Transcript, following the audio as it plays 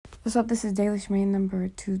What's up? This is Daily Shmaine number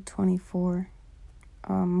 224.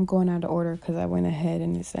 I'm going out of order because I went ahead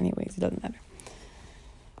in this anyways. It doesn't matter.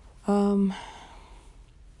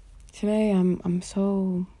 Today I'm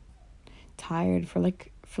so tired. For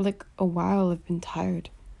like a while I've been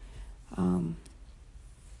tired.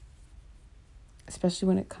 Especially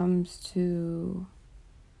when it comes to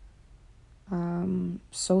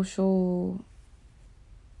social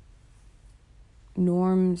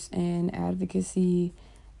norms and advocacy,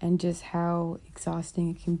 and just how exhausting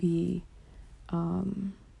it can be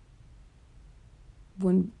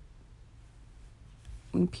when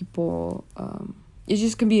people it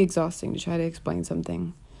just can be exhausting to try to explain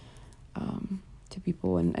something to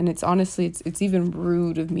people, and it's honestly it's even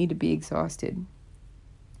rude of me to be exhausted,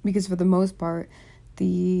 because for the most part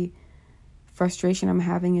the frustration I'm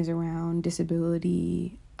having is around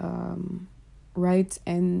disability rights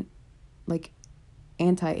and like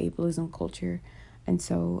anti-ableism culture. And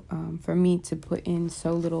so for me to put in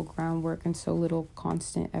so little groundwork and so little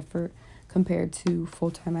constant effort compared to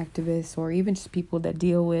full-time activists or even just people that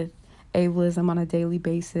deal with ableism on a daily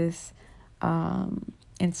basis,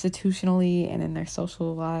 institutionally and in their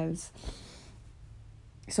social lives.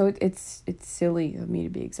 So it's silly of me to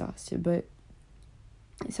be exhausted, but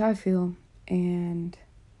it's how I feel. And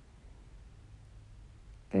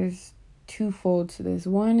there's twofold to this.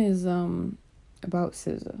 One is about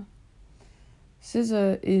SZA.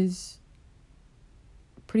 SZA is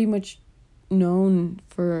pretty much known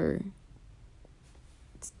for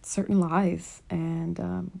certain lies,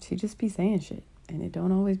 and she just be saying shit, and it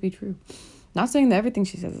don't always be true. Not saying that everything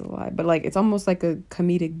she says is a lie, but like it's almost like a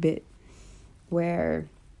comedic bit where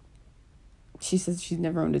she says she's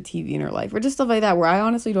never owned a TV in her life, or just stuff like that, where I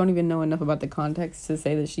honestly don't even know enough about the context to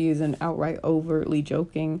say that she isn't outright overtly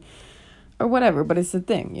joking or whatever. But it's the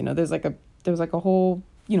thing, there's like a whole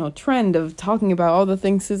trend of talking about all the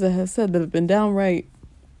things SZA has said that have been downright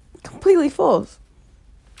completely false,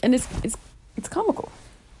 and it's comical,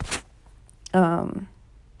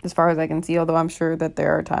 as far as I can see, although I'm sure that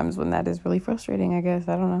there are times when that is really frustrating, I guess.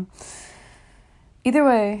 I don't know. Either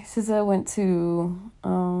way, SZA went to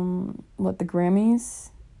the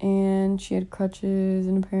Grammys, and she had crutches,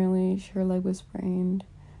 and apparently her leg was sprained,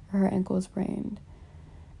 or her ankle was sprained.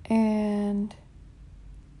 And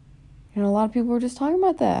a lot of people were just talking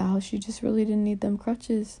about that, how she just really didn't need them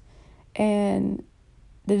crutches. And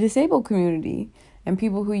the disabled community and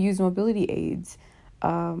people who use mobility aids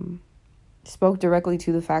spoke directly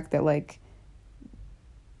to the fact that, like,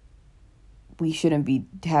 we shouldn't be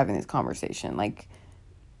having this conversation. Like,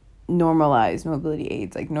 normalize mobility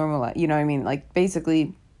aids. Like, normalize, you know what I mean? Like,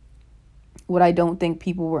 basically, what I don't think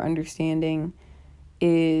people were understanding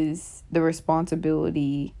is the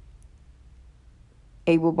responsibility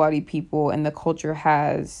able-bodied people and the culture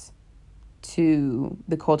has to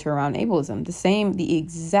the culture around ableism. The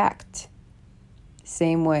exact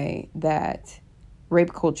same way that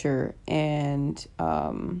rape culture and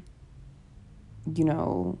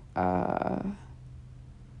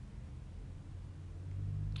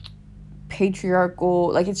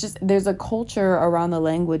patriarchal, like, it's just, there's a culture around the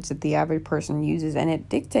language that the average person uses, and it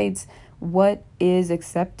dictates what is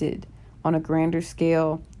accepted on a grander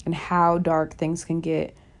scale, and how dark things can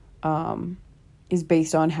get is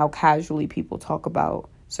based on how casually people talk about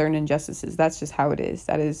certain injustices. That's just how it is.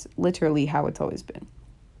 That is literally how it's always been.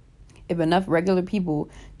 If enough regular people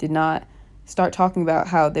did not start talking about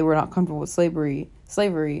how they were not comfortable with slavery,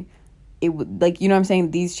 it would, like, you know what I'm saying?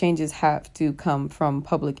 These changes have to come from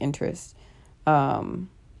public interest.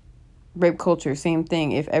 Rape culture, same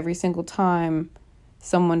thing. If every single time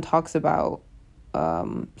someone talks about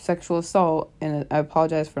sexual assault, and I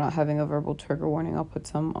apologize for not having a verbal trigger warning, I'll put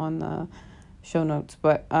some on the show notes,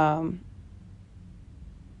 but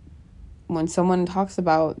when someone talks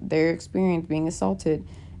about their experience being assaulted,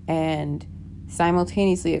 and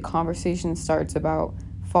simultaneously a conversation starts about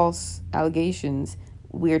false allegations,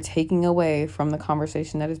 we're taking away from the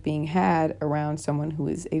conversation that is being had around someone who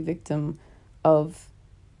is a victim of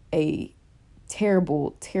a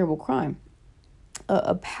terrible, terrible crime,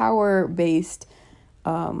 a power-based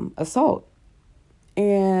assault.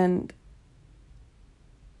 And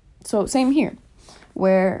so same here,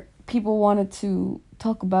 where people wanted to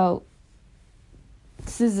talk about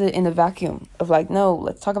SZA in a vacuum of like, no,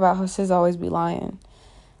 let's talk about how SZA always be lying.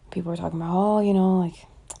 People are talking about, like,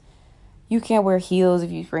 you can't wear heels if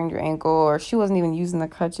you sprained your ankle, or she wasn't even using the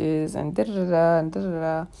crutches, and da-da-da-da, and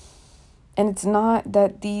da-da-da. And it's not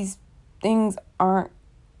that these things aren't,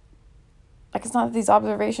 like, it's not that these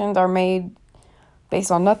observations are made based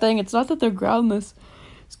on nothing. It's not that they're groundless.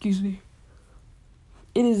 Excuse me.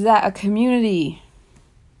 It is that a community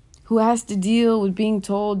who has to deal with being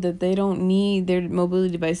told that they don't need their mobility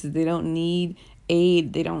devices, they don't need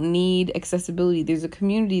aid, they don't need accessibility. There's a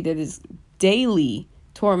community that is daily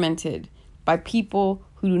tormented by people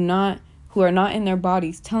who are not in their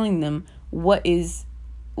bodies, telling them what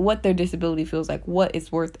their disability feels like, what it's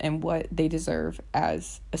worth, and what they deserve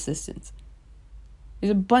as assistance.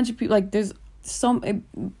 There's a bunch of people, like, there's some,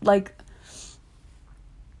 like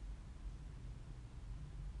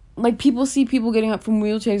people see people getting up from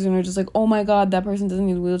wheelchairs and they're just like, oh my God, that person doesn't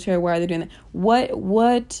need a wheelchair. Why are they doing that?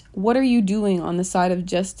 What are you doing on the side of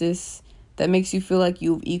justice that makes you feel like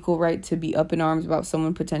you have equal right to be up in arms about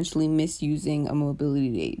someone potentially misusing a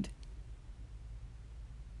mobility aid?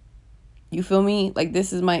 You feel me? Like,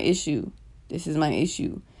 this is my issue.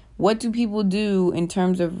 What do people do in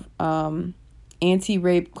terms of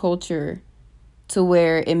anti-rape culture to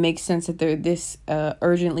where it makes sense that they're this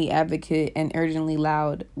urgently advocate and urgently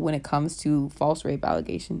loud when it comes to false rape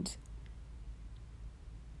allegations?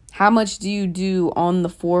 How much do you do on the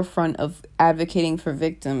forefront of advocating for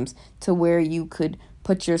victims to where you could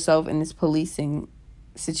put yourself in this policing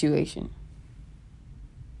situation?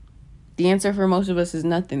 The answer for most of us is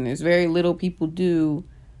nothing. There's very little people do,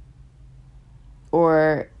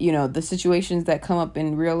 or, the situations that come up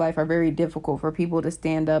in real life are very difficult for people to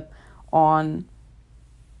stand up on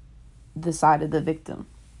the side of the victim.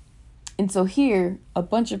 And so here, a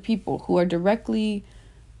bunch of people who are directly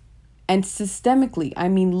and systemically, I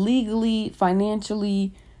mean legally,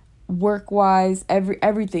 financially, work-wise,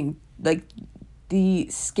 everything, like the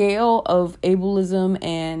scale of ableism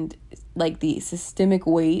and like the systemic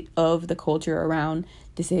weight of the culture around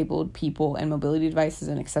disabled people and mobility devices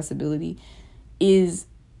and accessibility is,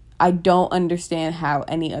 I don't understand how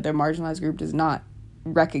any other marginalized group does not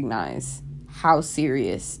recognize how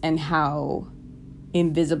serious and how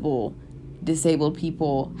invisible disabled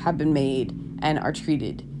people have been made and are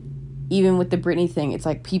treated. Even with the Britney thing, it's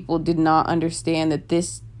like people did not understand that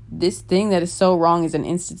this thing that is so wrong is an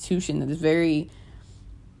institution that is very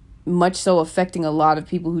much so affecting a lot of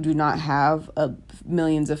people who do not have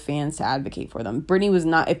millions of fans to advocate for them. If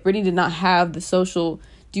Britney did not have the social,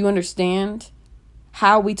 do you understand?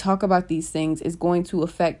 How we talk about these things is going to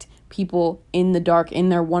affect people in the dark, in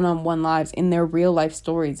their one-on-one lives, in their real life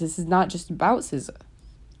stories. This is not just about SZA.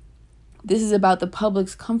 This is about the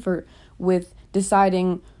public's comfort with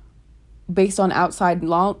deciding based on outside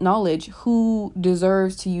knowledge who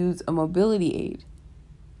deserves to use a mobility aid.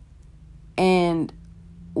 And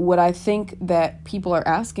what I think that people are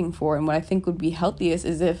asking for, and what I think would be healthiest,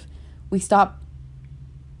 is if we stop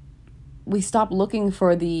looking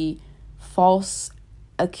for the false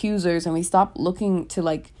accusers and we stop looking to,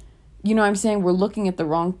 like, you know what I'm saying? We're looking at the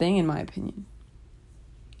wrong thing, in my opinion.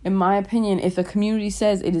 In my opinion, if a community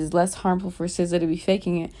says it is less harmful for SZA to be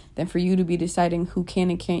faking it than for you to be deciding who can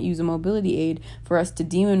and can't use a mobility aid, for us to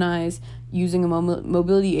demonize using a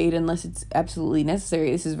mobility aid unless it's absolutely necessary.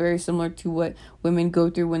 This is very similar to what women go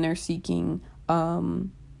through when they're seeking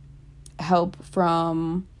help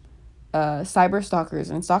from cyber stalkers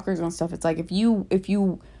and stalkers and stuff. It's like, if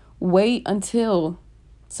you wait until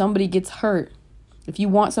somebody gets hurt, if you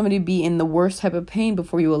want somebody to be in the worst type of pain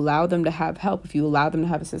before you allow them to have help, if you allow them to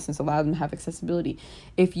have assistance, allow them to have accessibility,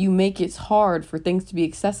 if you make it hard for things to be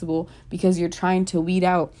accessible because you're trying to weed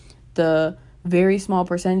out the very small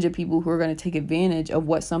percentage of people who are going to take advantage of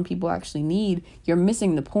what some people actually need, you're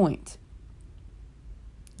missing the point.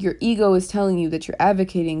 Your ego is telling you that you're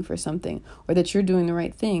advocating for something or that you're doing the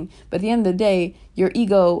right thing. But at the end of the day, your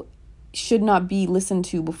ego should not be listened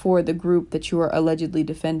to before the group that you are allegedly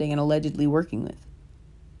defending and allegedly working with.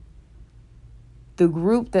 The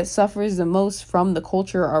group that suffers the most from the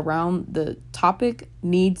culture around the topic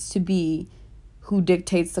needs to be who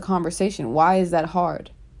dictates the conversation. Why is that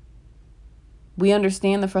hard? We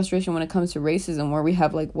understand the frustration when it comes to racism, where we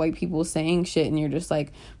have like white people saying shit and you're just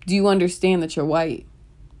like, do you understand that you're white?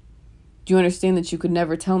 Do you understand that you could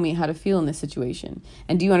never tell me how to feel in this situation?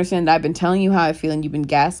 And do you understand that I've been telling you how I feel and you've been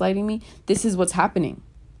gaslighting me? This is what's happening.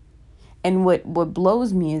 And what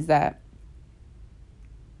blows me is that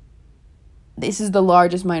this is the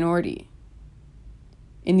largest minority.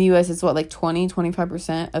 In the US, it's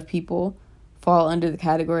 25% of people fall under the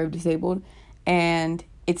category of disabled. And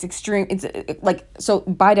it's extreme. It's like, so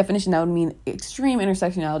by definition, that would mean extreme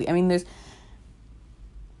intersectionality. I mean,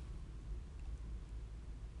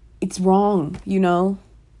 it's wrong, and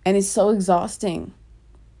it's so exhausting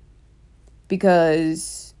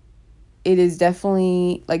because it is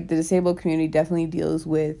definitely, like, the disabled community definitely deals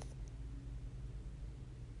with,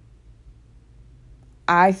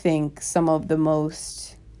 I think, some of the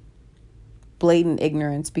most blatant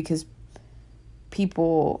ignorance, because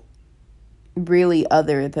people really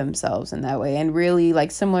other themselves in that way, and really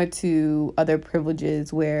like similar to other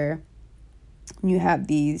privileges where you have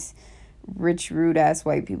these rich rude ass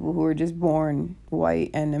white people who are just born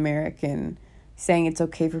white and American saying it's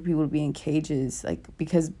okay for people to be in cages, like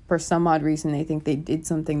because for some odd reason they think they did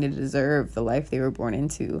something to deserve the life they were born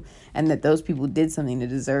into, and that those people did something to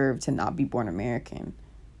deserve to not be born American.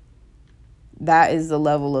 That is the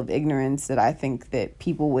level of ignorance that I think that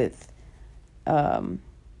people with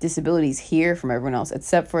disabilities hear from everyone else,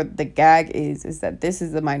 except for the gag is that this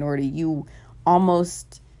is the minority. You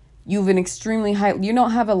have an extremely high, you don't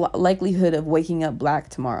have a likelihood of waking up black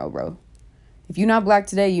tomorrow, bro. If you're not black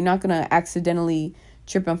today, you're not going to accidentally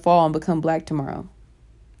trip and fall and become black tomorrow.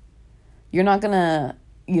 You're not going to,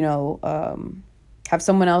 have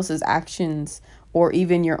someone else's actions or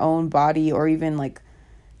even your own body or even like,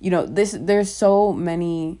 there's so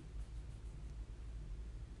many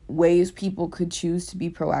ways people could choose to be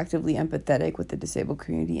proactively empathetic with the disabled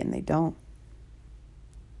community, and they don't.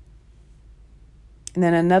 And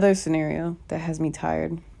then another scenario that has me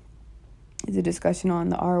tired is a discussion on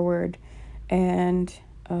the R word and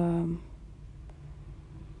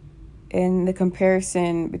the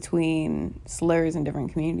comparison between slurs in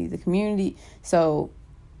different communities. So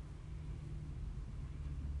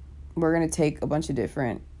we're going to take a bunch of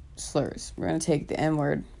different slurs. We're going to take the N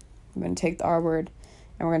word, we're going to take the R word,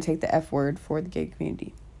 and we're going to take the F word for the gay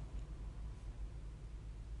community.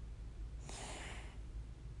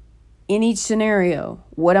 In each scenario,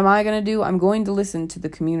 what am I going to do? I'm going to listen to the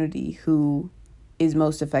community who is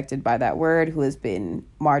most affected by that word, who has been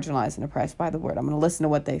marginalized and oppressed by the word. I'm going to listen to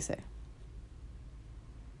what they say.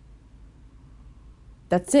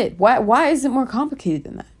 That's it. Why is it more complicated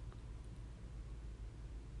than that?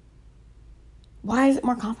 Why is it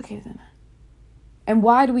more complicated than that? And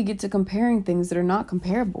why do we get to comparing things that are not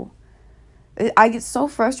comparable? I get so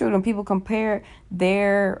frustrated when people compare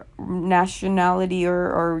their nationality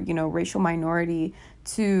or racial minority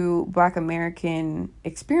to Black American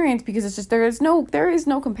experience, because it's just there is no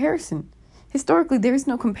comparison. Historically, there is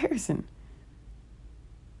no comparison.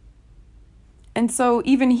 And so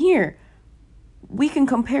even here, we can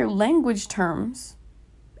compare language terms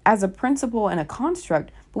as a principle and a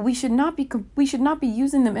construct, but we should not be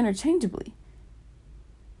using them interchangeably.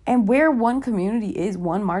 And where one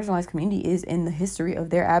marginalized community is in the history of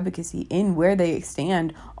their advocacy, in where they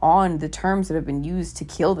stand on the terms that have been used to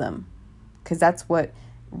kill them. Because that's what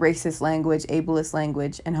racist language, ableist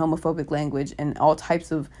language, and homophobic language, and all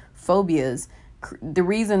types of phobias, the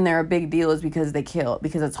reason they're a big deal is because they kill,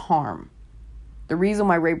 because it's harm. The reason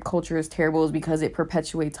why rape culture is terrible is because it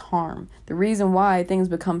perpetuates harm. The reason why things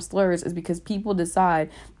become slurs is because people decide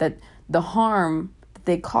that the harm that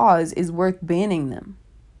they cause is worth banning them.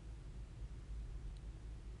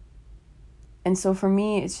 And so for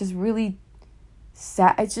me, it's just really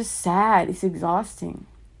sad. It's just sad. It's exhausting.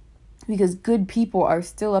 Because good people are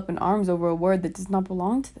still up in arms over a word that does not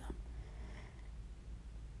belong to them.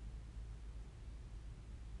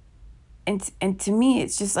 And to me,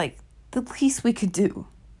 it's just like the least we could do.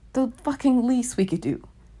 The fucking least we could do.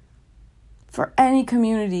 For any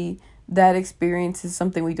community that experiences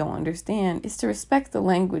something we don't understand is to respect the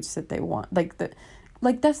language that they want.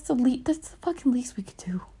 That's the fucking least we could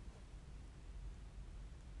do.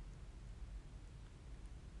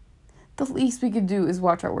 The least we could do is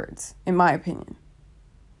watch our words, in my opinion.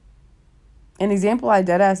 An example I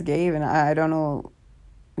deadass gave, and I don't know,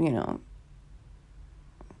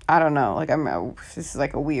 I don't know, this is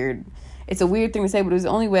like it's a weird thing to say, but it was the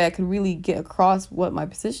only way I could really get across what my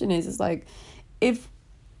position is. It's like, if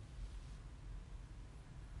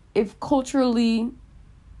culturally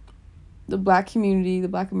the Black community, the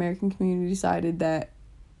Black American community decided that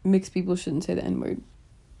mixed people shouldn't say the N-word,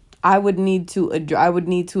 I would need to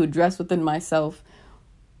address within myself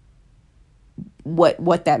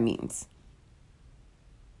what that means.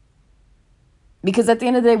 Because at the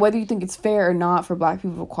end of the day, whether you think it's fair or not for Black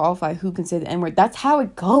people to qualify who can say the N-word, that's how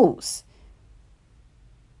it goes.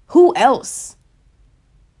 Who else?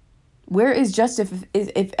 Where is justice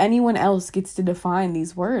if anyone else gets to define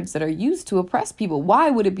these words that are used to oppress people?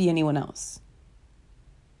 Why would it be anyone else?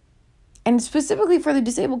 And specifically for the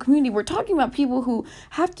disabled community, we're talking about people who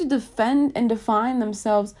have to defend and define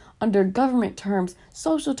themselves under government terms,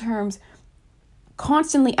 social terms,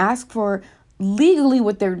 constantly ask for legally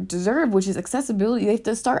what they deserve, which is accessibility. They have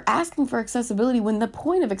to start asking for accessibility when the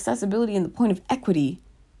point of accessibility and the point of equity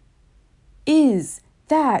is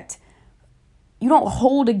that you don't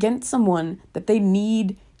hold against someone that they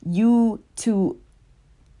need you to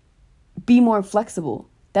be more flexible.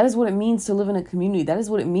 That is what it means to live in a community. That is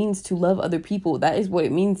what it means to love other people. That is what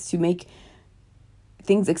it means to make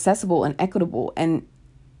things accessible and equitable. And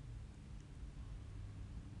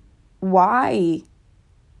why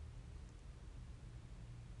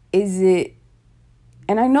is it,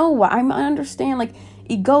 and I know why, I understand like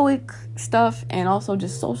egoic stuff and also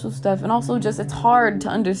just social stuff, and also just it's hard to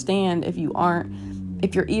understand if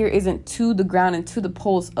your ear isn't to the ground and to the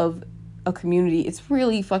pulse of a community. It's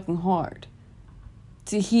really fucking hard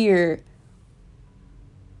to hear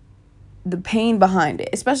the pain behind it,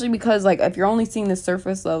 especially because like if you're only seeing the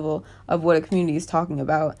surface level of what a community is talking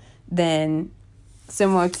about, then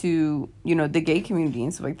similar to, you know, the gay community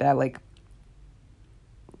and stuff like that, like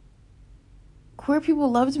queer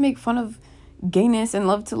people love to make fun of gayness and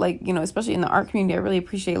love to, like, you know, especially in the art community, I really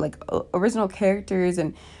appreciate like original characters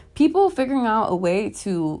and people figuring out a way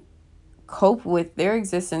to cope with their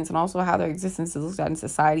existence and also how their existence is looked at in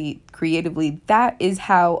society creatively. That is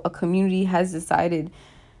how a community has decided,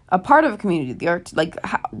 a part of a community, the art, like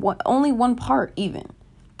only one part even.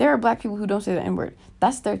 There are Black people who don't say the N-word.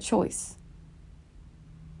 That's their choice.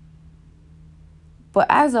 But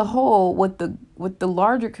as a whole, what the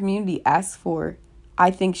larger community asks for, I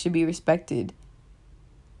think should be respected.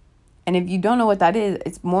 And if you don't know what that is,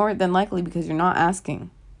 it's more than likely because you're not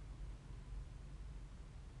asking.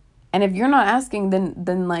 And if you're not asking,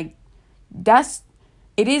 then like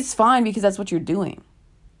it is fine because that's what you're doing.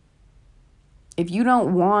 If you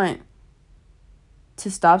don't want to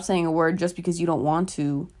stop saying a word just because you don't want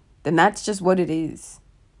to, then that's just what it is.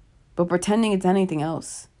 But pretending it's anything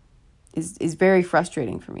else is very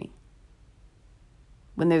frustrating for me.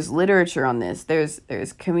 When there's literature on this, there's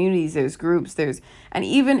communities, there's groups, and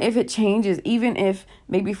even if it changes, even if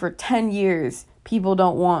maybe for 10 years people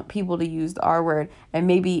don't want people to use the R word, and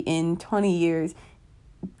maybe in 20 years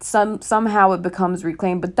somehow it becomes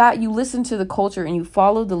reclaimed, but that you listen to the culture and you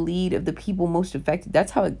follow the lead of the people most affected.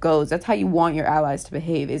 That's how it goes. That's how you want your allies to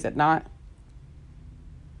behave, is it not?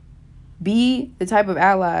 Be the type of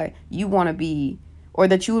ally you want to be, or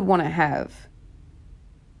that you would want to have.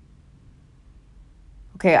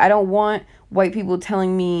 Okay, I don't want white people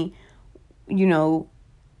telling me, you know,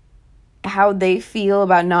 how they feel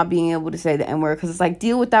about not being able to say the N-word, because it's like,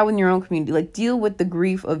 deal with that in your own community. Like, deal with the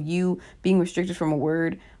grief of you being restricted from a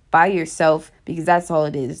word by yourself, because that's all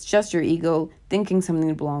it is. It's just your ego thinking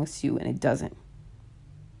something belongs to you and it doesn't.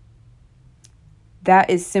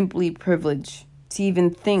 That is simply privilege, to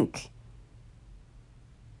even think,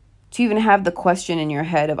 to even have the question in your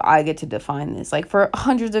head of, I get to define this. Like, for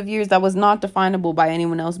hundreds of years, that was not definable by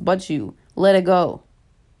anyone else but you. Let it go.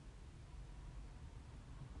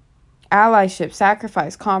 Allyship,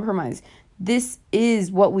 sacrifice, compromise. This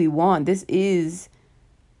is what we want. This is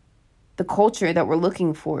the culture that we're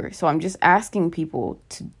looking for. So I'm just asking people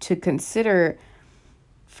to consider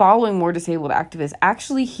following more disabled activists,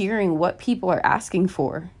 actually hearing what people are asking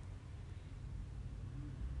for.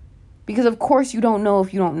 Because of course you don't know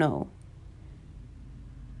if you don't know.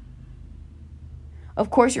 Of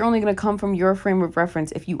course you're only going to come from your frame of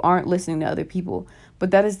reference if you aren't listening to other people. But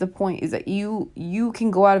that is the point, is that you can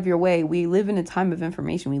go out of your way. We live in a time of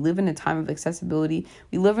information. We live in a time of accessibility.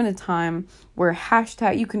 We live in a time where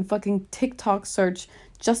hashtag, you can fucking TikTok search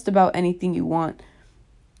just about anything you want.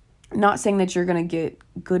 Not saying that you're going to get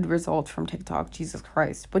good results from TikTok, Jesus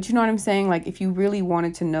Christ. But you know what I'm saying? Like, if you really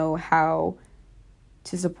wanted to know how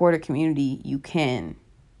to support a community, you can.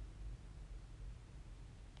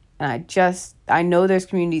 And I know there's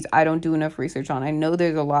communities I don't do enough research on. I know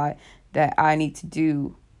there's a lot that I need to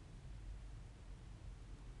do.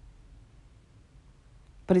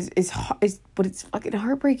 But it's fucking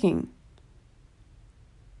heartbreaking.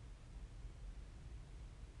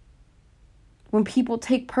 When people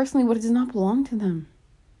take personally what does not belong to them.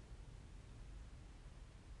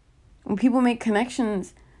 When people make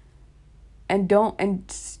connections and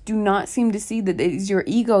do not seem to see that it is your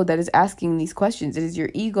ego that is asking these questions. It is your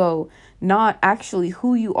ego, not actually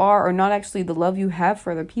who you are, or not actually the love you have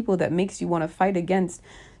for other people, that makes you want to fight against.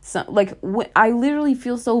 I literally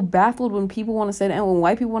feel so baffled when people want to say that, when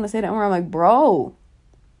white people want to say that, I'm like, bro.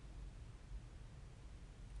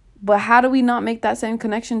 But how do we not make that same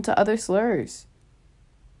connection to other slurs?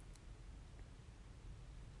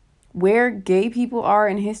 Where gay people are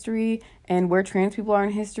in history, and where trans people are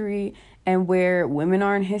in history, and where women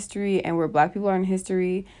are in history, and where Black people are in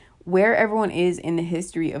history, where everyone is in the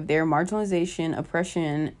history of their marginalization,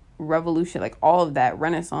 oppression, revolution, like all of that,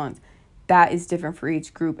 Renaissance, that is different for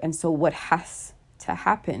each group. And so what has to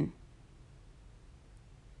happen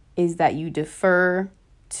is that you defer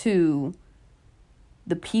to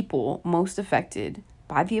the people most affected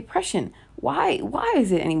by the oppression. Why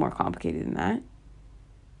is it any more complicated than that?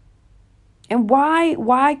 And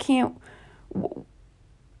why can't...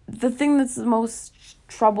 The thing that's the most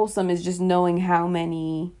troublesome is just knowing how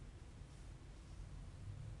many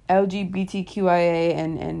LGBTQIA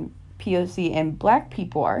and POC and Black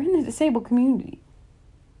people are in the disabled community,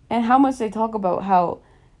 and how much they talk about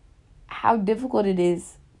how difficult it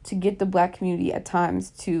is to get the Black community at times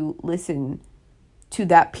to listen to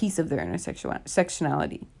that piece of their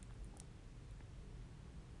intersectionality.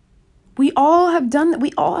 We all have done that.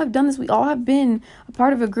 We all have done this. We all have been a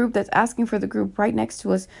part of a group that's asking for the group right next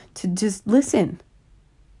to us to just listen.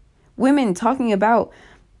 Women talking about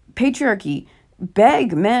patriarchy,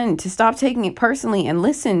 beg men to stop taking it personally and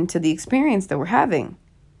listen to the experience that we're having.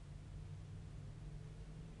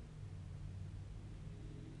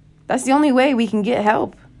 That's the only way we can get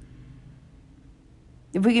help.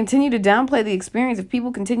 If we continue to downplay the experience, if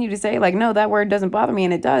people continue to say, like, no, that word doesn't bother me,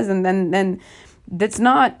 and it does, and then that's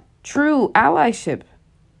not true allyship.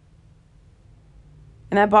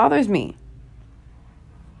 And that bothers me.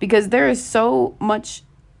 Because there is so much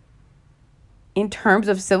in terms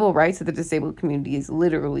of civil rights that the disabled community is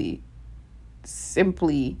literally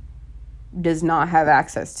simply does not have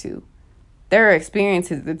access to. There are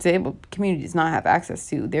experiences the disabled community does not have access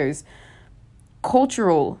to. There's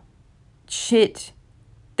cultural shit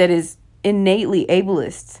that is innately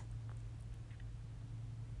ableist.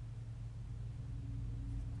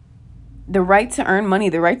 The right to earn money,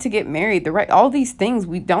 the right to get married, the right, all these things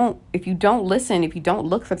if you don't listen, if you don't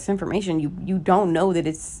look for this information, you don't know that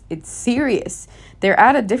it's serious. They're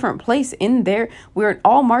at a different place in there where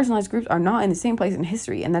all marginalized groups are not in the same place in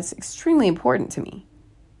history. And that's extremely important to me.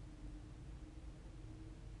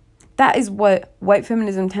 That is what white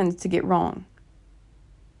feminism tends to get wrong.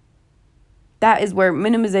 That is where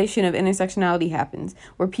minimization of intersectionality happens,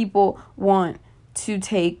 where people want to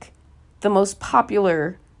take the most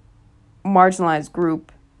popular marginalized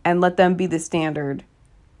group and let them be the standard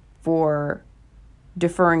for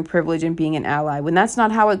deferring privilege and being an ally, when that's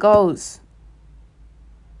not how it goes.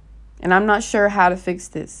 And I'm not sure how to fix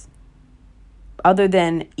this, other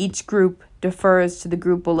than each group defers to the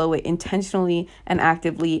group below it intentionally and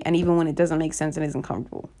actively, and even when it doesn't make sense and isn't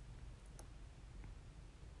comfortable.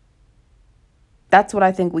 That's what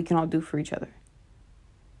I think we can all do for each other.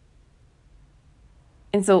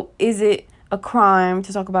 And so, is it a crime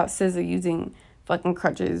to talk about SZA using fucking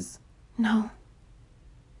crutches? No.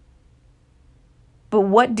 But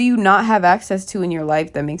what do you not have access to in your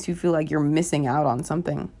life that makes you feel like you're missing out on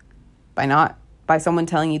something by someone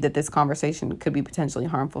telling you that this conversation could be potentially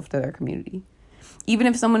harmful to their community? Even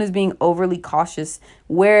if someone is being overly cautious,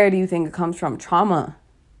 where do you think it comes from? Trauma.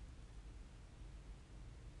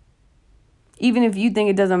 Even if you think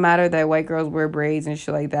it doesn't matter that white girls wear braids and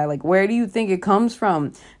shit like that, like, where do you think it comes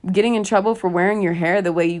from? Getting in trouble for wearing your hair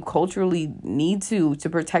the way you culturally need to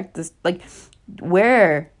protect this, like,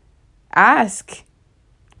 where? Ask.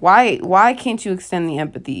 Why can't you extend the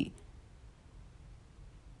empathy?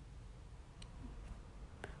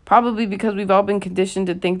 Probably because we've all been conditioned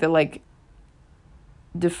to think that, like,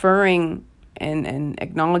 deferring and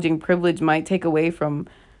acknowledging privilege might take away from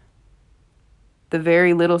the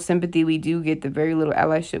very little sympathy we do get, the very little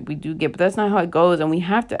allyship we do get. But that's not how it goes, and we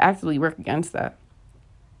have to actively work against that.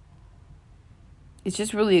 It's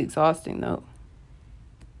just really exhausting, though.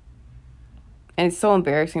 And it's so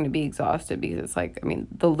embarrassing to be exhausted, because it's like, I mean,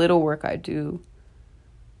 the little work I do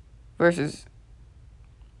versus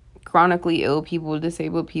chronically ill people,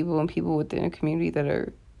 disabled people, and people within a community that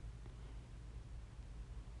are,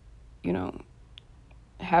 you know,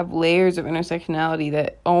 have layers of intersectionality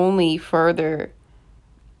that only further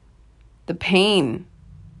the pain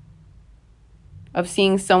of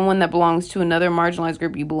seeing someone that belongs to another marginalized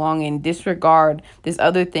group you belong in disregard this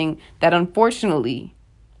other thing that, unfortunately,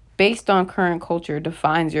 based on current culture,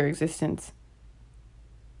 defines your existence,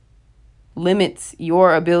 limits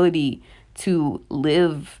your ability to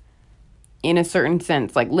live in a certain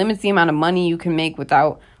sense, like limits the amount of money you can make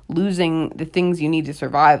without losing the things you need to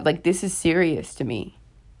survive. Like, this is serious to me.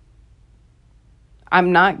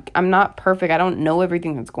 I'm not perfect. I don't know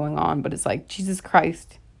everything that's going on, but it's like, Jesus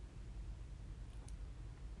Christ.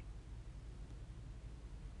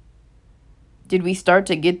 Did we start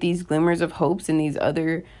to get these glimmers of hopes in these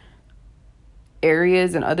other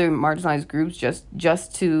areas and other marginalized groups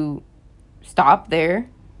just to stop there?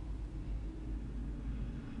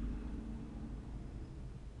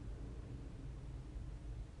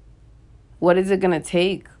 What is it going to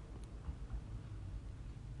take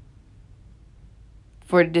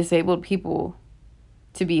for disabled people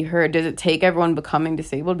to be heard? Does it take everyone becoming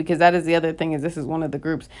disabled? Because that is the other thing, is this is one of the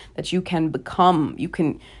groups that you can become.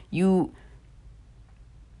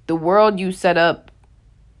 The world you set up,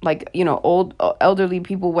 like, you know, elderly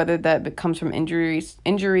people, whether that comes from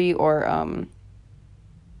injury or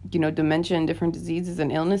dementia and different diseases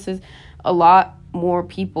and illnesses, a lot more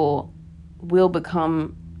people will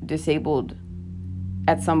become disabled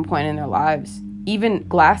at some point in their lives. Even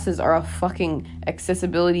glasses are a fucking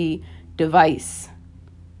accessibility device.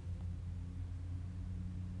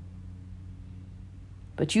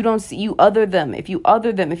 But you don't see, you other them. If you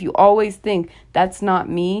always think that's not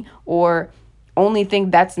me, or only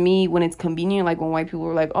think that's me when it's convenient, like when white people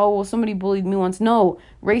are like, oh, well, somebody bullied me once. No,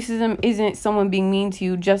 racism isn't someone being mean to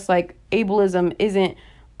you, just like ableism isn't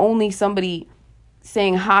only somebody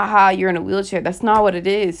saying, ha ha, you're in a wheelchair. That's not what it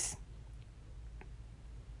is.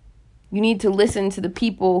 You need to listen to the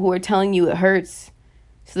people who are telling you it hurts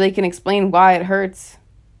so they can explain why it hurts,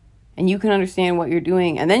 and you can understand what you're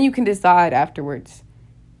doing, and then you can decide afterwards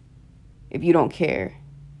if you don't care.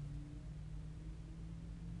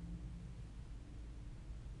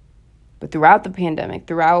 But throughout the pandemic,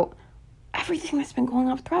 throughout everything that's been going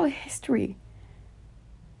on, throughout history,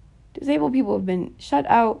 disabled people have been shut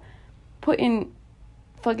out, put in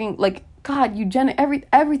fucking, like, God,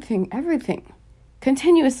 everything.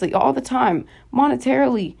 Continuously, all the time,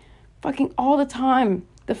 monetarily, fucking all the time.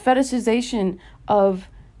 The fetishization of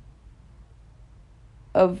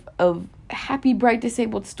happy, bright,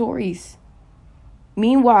 disabled stories.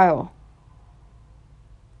 Meanwhile,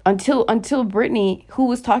 until Britney, who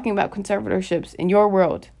was talking about conservatorships in your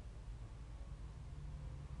world?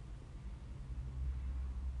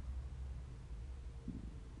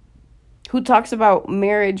 Who talks about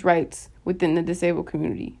marriage rights within the disabled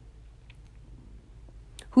community?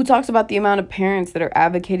 Who talks about the amount of parents that are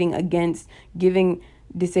advocating against giving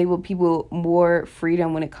disabled people more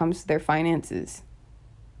freedom when it comes to their finances?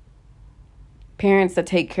 Parents that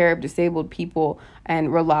take care of disabled people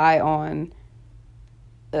and rely on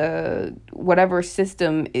whatever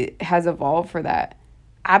system it has evolved for that.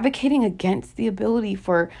 Advocating against the ability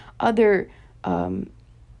for other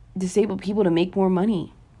disabled people to make more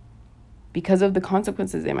money because of the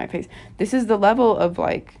consequences they might face. This is the level of,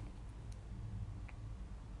 like,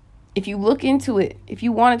 if you look into it, if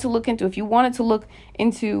you wanted to look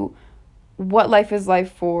into what life is like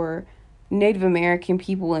for Native American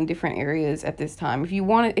people in different areas at this time, if you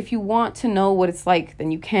want to know what it's like, then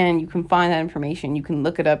you can find that information, you can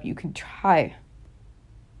look it up, you can try.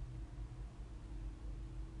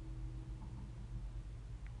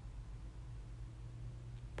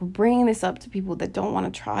 But bringing this up to people that don't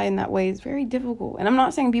want to try in that way is very difficult. And I'm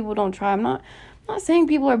not saying people don't try. I'm not saying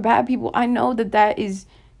people are bad people. I know that is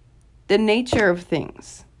the nature of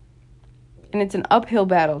things. And it's an uphill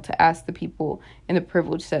battle to ask the people in the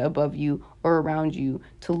privilege set above you or around you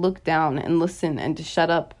to look down and listen and to shut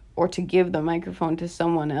up, or to give the microphone to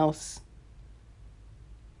someone else.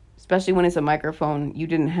 Especially when it's a microphone you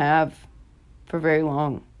didn't have for very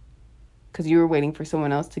long, because you were waiting for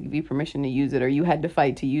someone else to give you permission to use it, or you had to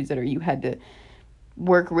fight to use it, or you had to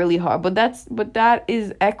work really hard. But that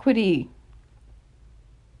is equity.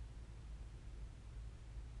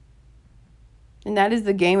 And that is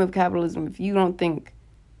the game of capitalism. If you don't think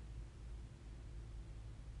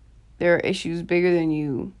there are issues bigger than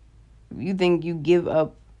you, if you think you give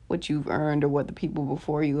up what you've earned or what the people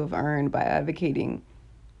before you have earned by advocating,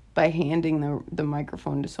 by handing the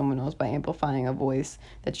microphone to someone else, by amplifying a voice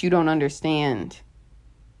that you don't understand,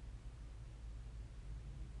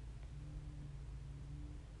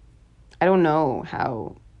 I don't know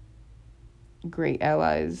how great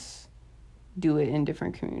allies do it in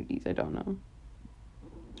different communities. I don't know.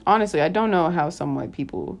 Honestly, I don't know how some white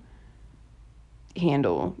people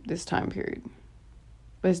handle this time period.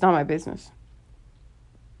 But it's not my business.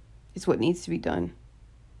 It's what needs to be done.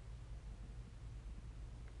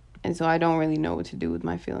 And so I don't really know what to do with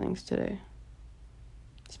my feelings today.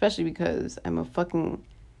 Especially because I'm a fucking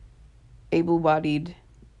able-bodied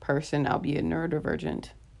person, albeit neurodivergent.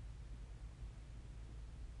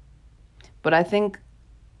 But I think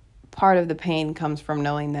part of the pain comes from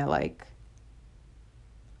knowing that, like,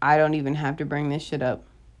 I don't even have to bring this shit up.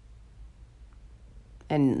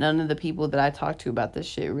 And none of the people that I talk to about this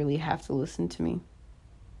shit really have to listen to me.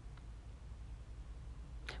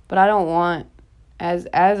 But I don't want, as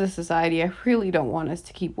a society, I really don't want us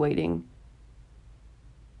to keep waiting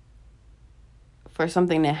for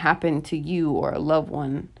something to happen to you or a loved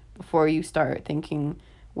one before you start thinking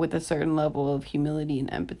with a certain level of humility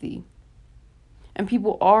and empathy. And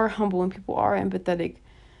people are humble and people are empathetic.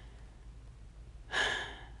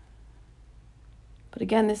 But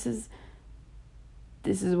again, this is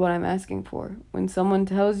what I'm asking for. When someone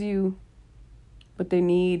tells you what they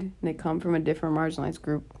need and they come from a different marginalized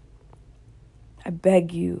group, I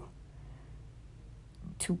beg you,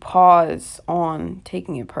 to pause on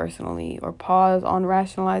taking it personally or pause on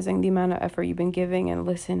rationalizing the amount of effort you've been giving and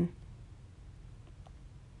listen.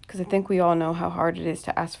 Because I think we all know how hard it is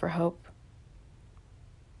to ask for help.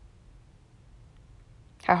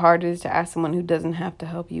 How hard it is to ask someone who doesn't have to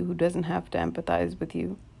help you, who doesn't have to empathize with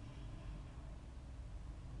you.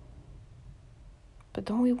 But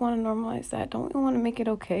don't we want to normalize that? Don't we want to make it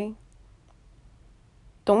okay?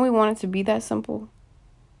 Don't we want it to be that simple?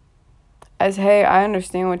 As, hey, I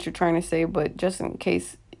understand what you're trying to say, but just in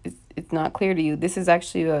case it's not clear to you, this is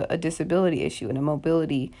actually a disability issue and a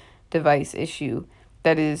mobility device issue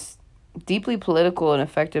that is deeply political and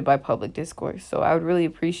affected by public discourse. So I would really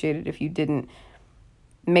appreciate it if you didn't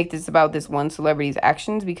make this about this one celebrity's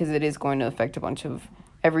actions, because it is going to affect a bunch of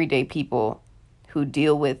everyday people who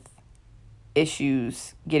deal with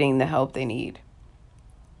issues getting the help they need.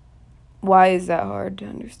 Why is that hard to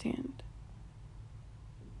understand?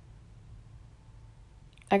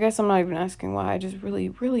 I guess I'm not even asking why. I just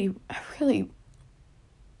I'm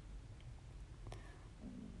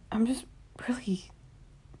just really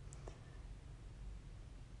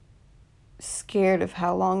scared of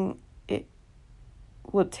how long it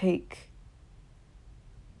will take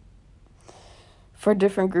for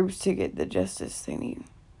different groups to get the justice they need.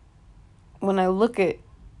 When I look at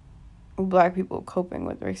Black people coping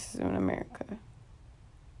with racism in America,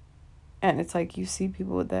 and it's like you see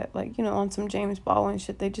people that, like, you know, on some James Baldwin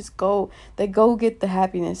shit, they go get the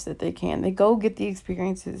happiness that they can. They go get the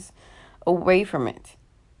experiences away from it.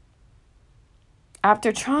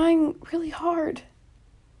 After trying really hard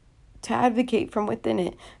to advocate from within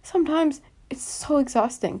it. Sometimes it's so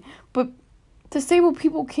exhausting. But disabled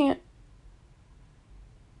people can't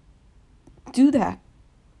do that.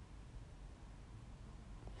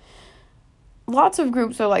 Lots of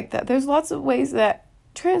groups are like that. There's lots of ways that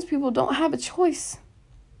trans people don't have a choice.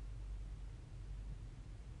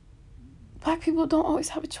 Black people don't always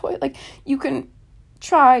have a choice. Like, you can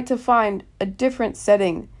try to find a different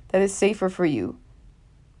setting that is safer for you.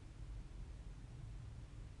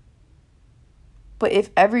 But if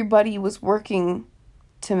everybody was working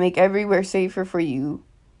to make everywhere safer for you,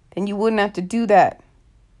 then you wouldn't have to do that.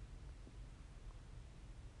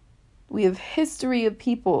 We have history of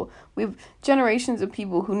people. We have generations of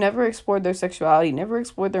people who never explored their sexuality, never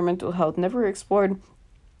explored their mental health, never explored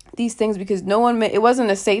these things because it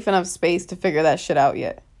wasn't a safe enough space to figure that shit out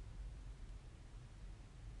yet.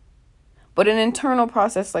 But an internal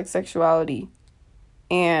process like sexuality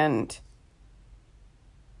and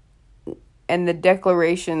the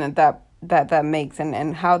declaration that makes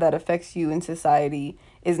and how that affects you in society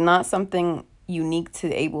is not something unique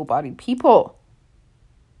to able-bodied people.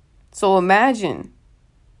 So imagine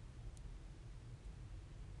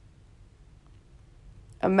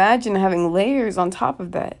having layers on top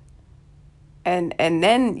of that. And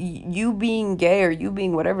then you being gay or you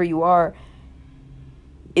being whatever you are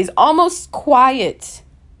is almost quiet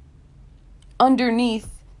underneath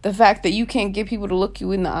the fact that you can't get people to look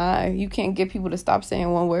you in the eye. You can't get people to stop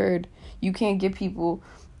saying one word. You can't get people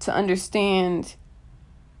to understand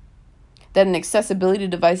that an accessibility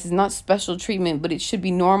device is not special treatment, but it should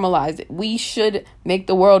be normalized. We should make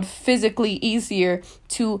the world physically easier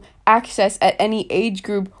to access at any age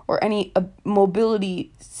group or any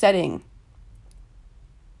mobility setting.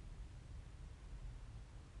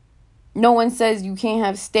 No one says you can't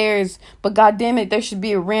have stairs, but goddamn it, there should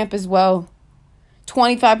be a ramp as well.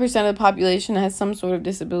 25% of the population has some sort of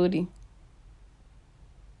disability.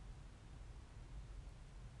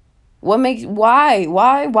 Why?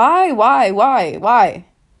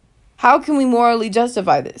 How can we morally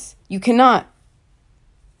justify this? You cannot.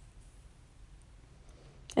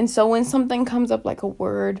 And so when something comes up like a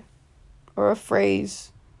word or a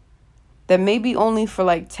phrase that maybe only for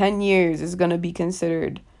like 10 years is going to be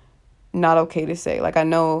considered not okay to say. Like, I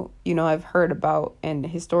know, I've heard about, and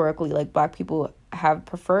historically, like, Black people have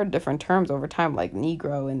preferred different terms over time, like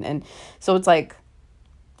Negro. And so it's like,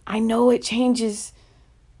 I know it changes,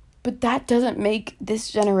 but that doesn't make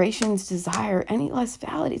this generation's desire any less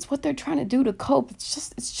valid. It's what they're trying to do to cope.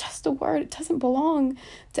 It's just a word. It doesn't belong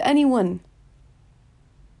to anyone.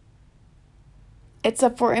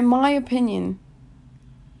 Except for, in my opinion,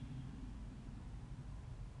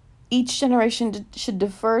 each generation should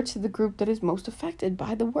defer to the group that is most affected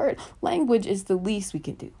by the word. Language is the least we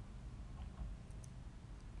can do.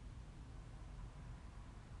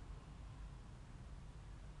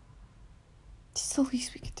 It's the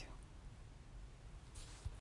least we can do.